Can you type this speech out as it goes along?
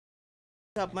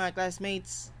What's up mga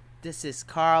classmates? This is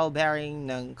Carl Baring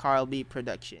ng Carl B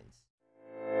Productions.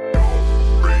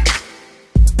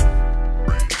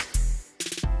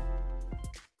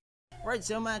 Right,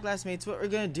 so mga classmates, what we're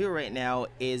gonna do right now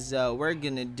is we're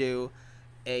gonna do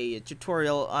a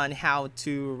tutorial on how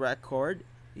to record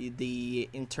the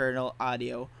internal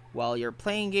audio while you're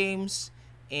playing games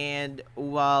and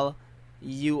while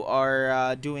you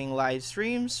are doing live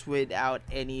streams without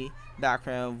any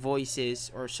background voices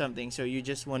or something. So you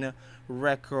just want to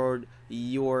record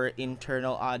your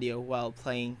internal audio while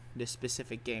playing the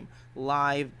specific game,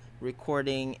 live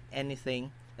recording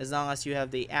anything, as long as you have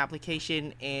the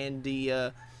application and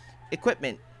the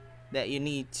equipment that you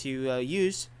need to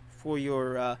use for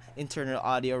your internal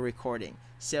audio recording.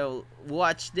 So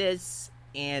watch this,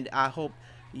 and I hope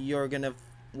you're gonna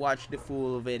watch the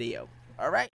full video.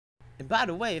 Alright? And by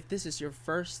the way, if this is your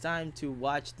first time to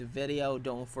watch the video,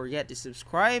 don't forget to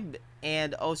subscribe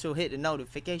and also hit the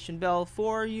notification bell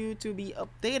for you to be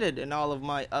updated in all of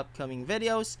my upcoming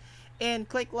videos. And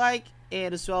click like,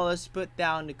 and as well as put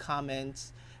down the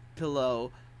comments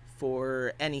below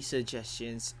for any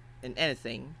suggestions and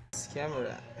anything.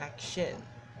 Camera action.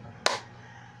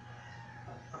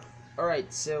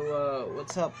 Alright, so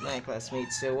what's up my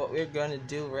classmates? So what we're gonna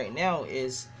do right now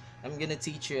is I'm gonna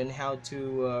teach you on how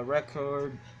to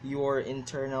record your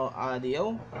internal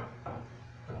audio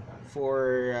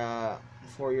for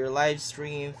your live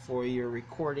stream, for your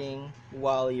recording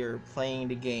while you're playing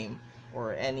the game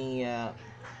or any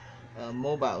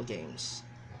mobile games.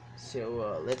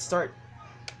 So let's start.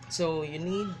 So you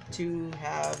need to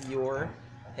have your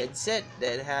headset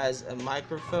that has a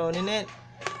microphone in it.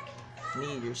 You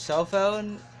need your cell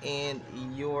phone and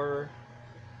your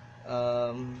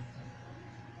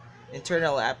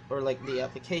internal app, or like the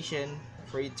application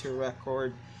for you to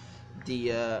record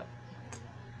the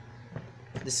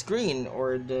screen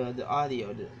or the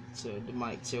audio, so the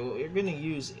mic. So what you're gonna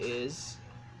use is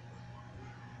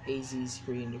AZ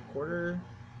screen recorder.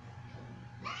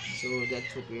 So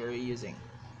that's what we are using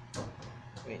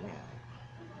right now.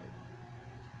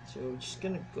 So we're just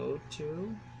gonna go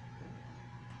to,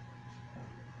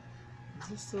 is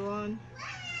this still on?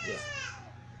 Yeah.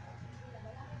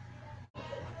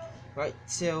 Right,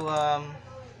 so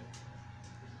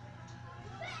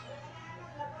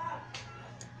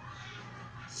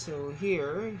so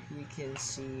here you can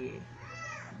see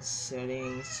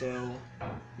settings. So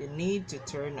you need to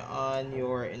turn on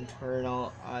your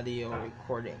internal audio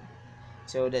recording.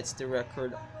 So that's the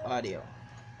record audio.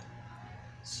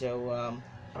 So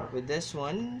with this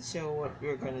one, so what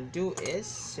we're gonna do is,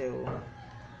 so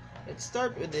let's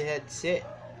start with the headset.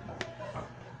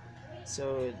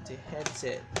 So the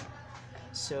headset,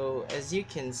 so as you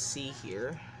can see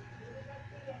here,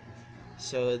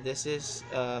 so this is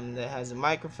that has a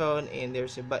microphone and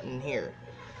there's a button here.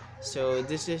 So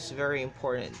this is very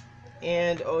important.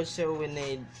 And also we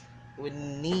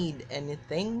need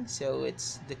anything. So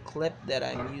it's the clip that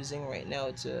I'm using right now.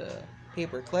 It's a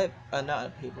paper clip, not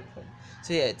a paper clip.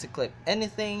 So yeah, it's a clip.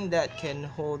 Anything that can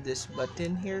hold this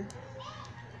button here.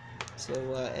 So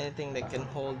anything that can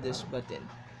hold this button.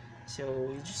 So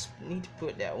you just need to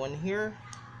put that one here.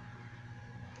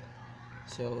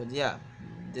 So yeah,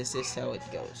 this is how it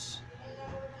goes.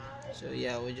 So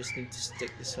yeah, we just need to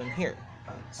stick this one here.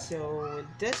 So with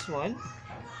this one,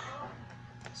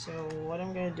 so what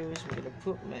I'm gonna do is I'm gonna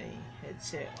put my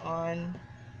headset on.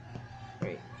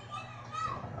 Right.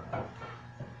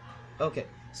 Okay,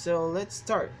 so let's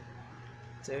start.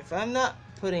 So if I'm not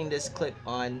putting this clip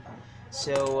on,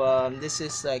 so this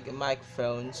is like a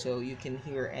microphone, so you can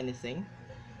hear anything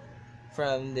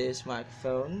from this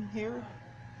microphone here.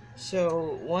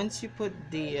 So once you put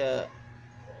the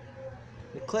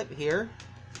clip here,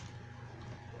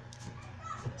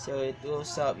 so it will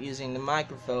stop using the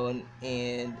microphone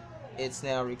and it's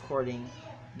now recording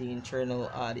the internal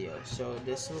audio. So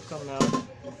this will come out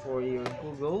for your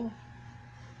Google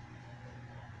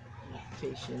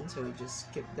application, so we just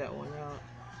skip that one out.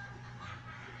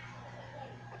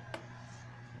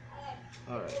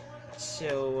 Alright,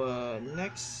 so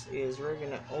next is we're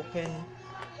gonna open,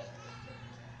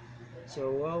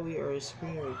 so while we are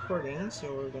screen recording,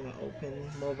 so we're gonna open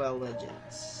Mobile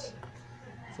Legends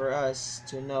for us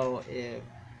to know if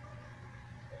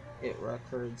it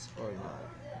records or not.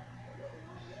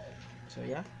 So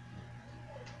yeah,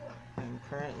 I'm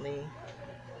currently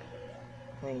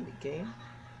playing the game.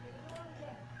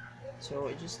 So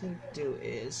what I just need to do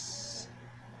is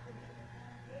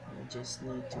I just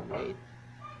need to wait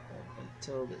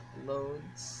until it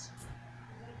loads.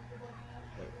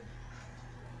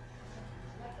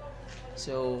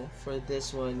 So for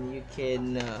this one, you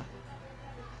can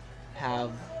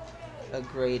have a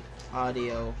great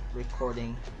audio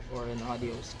recording or an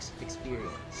audio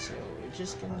experience. So we're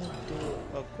just gonna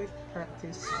do a quick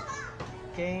practice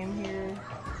game here.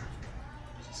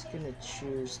 Just gonna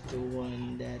choose the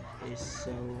one that is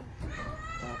so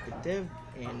talkative,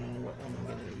 and what I'm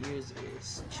gonna use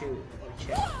is chew or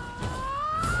chat.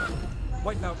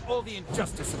 Wipe out all the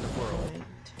injustice in the world.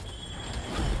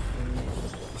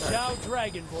 Xiao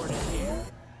Dragonborn is here.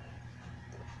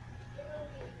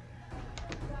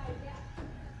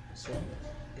 So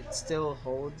it still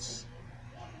holds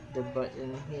the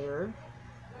button here.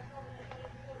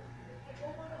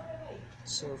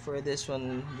 So for this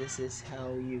one, this is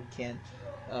how you can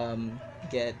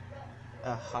get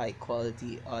a high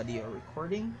quality audio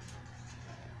recording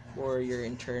for your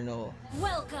internal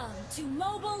Welcome to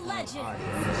Mobile Legends! audio.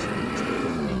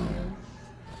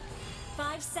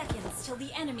 5 seconds till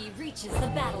the enemy reaches the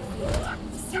battlefield.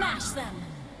 Smash them!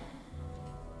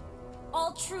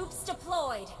 All troops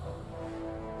deployed!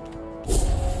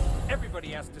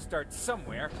 Everybody has to start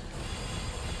somewhere.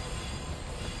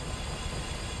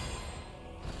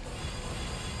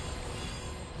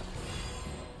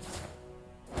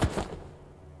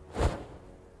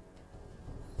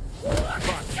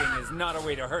 Boxing is not a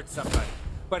way to hurt somebody,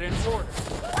 but in order.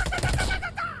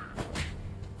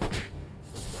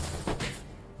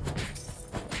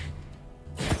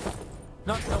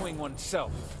 Not knowing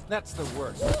oneself, that's the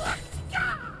worst.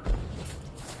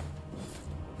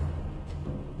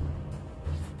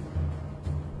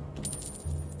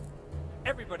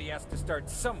 Everybody has to start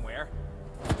somewhere.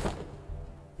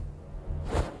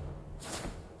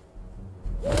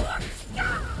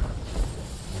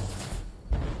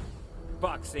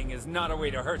 Boxing is not a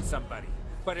way to hurt somebody,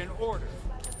 but in order.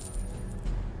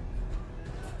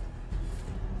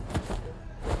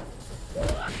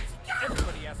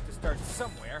 Everybody has to start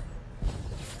somewhere.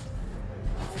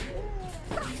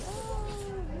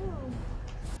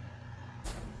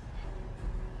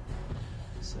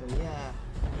 So yeah,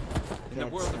 In the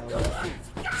world of kung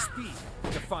fu, speed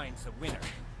defines the winner.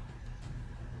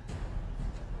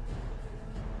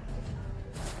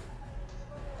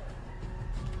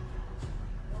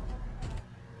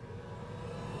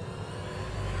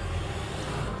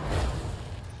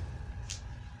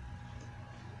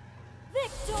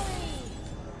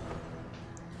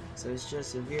 So it's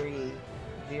just a very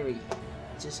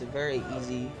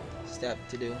easy step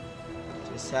to do.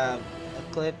 Just have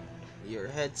a clip, your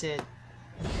headset,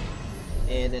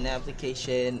 and an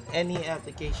application. Any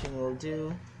application will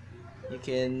do. You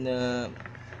can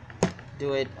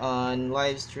do it on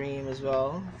live stream as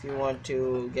well if you want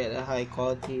to get a high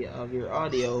quality of your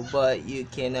audio, but you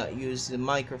cannot use the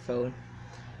microphone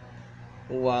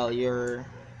while you're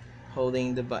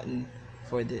holding the button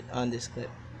for on this clip.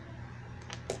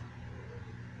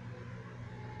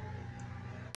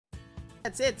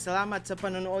 That's it. Salamat sa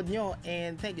panonood nyo,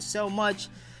 and thank you so much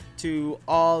to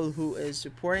all who is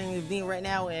supporting me right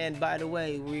now. And by the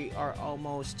way, we are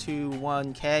almost to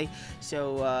 1K,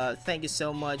 so thank you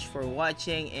so much for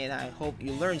watching, and I hope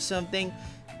you learned something.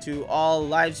 To all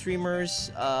live streamers,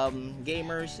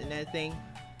 gamers, and everything,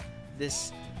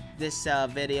 this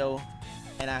video,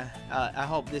 and I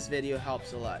hope this video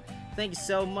helps a lot. Thank you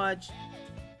so much.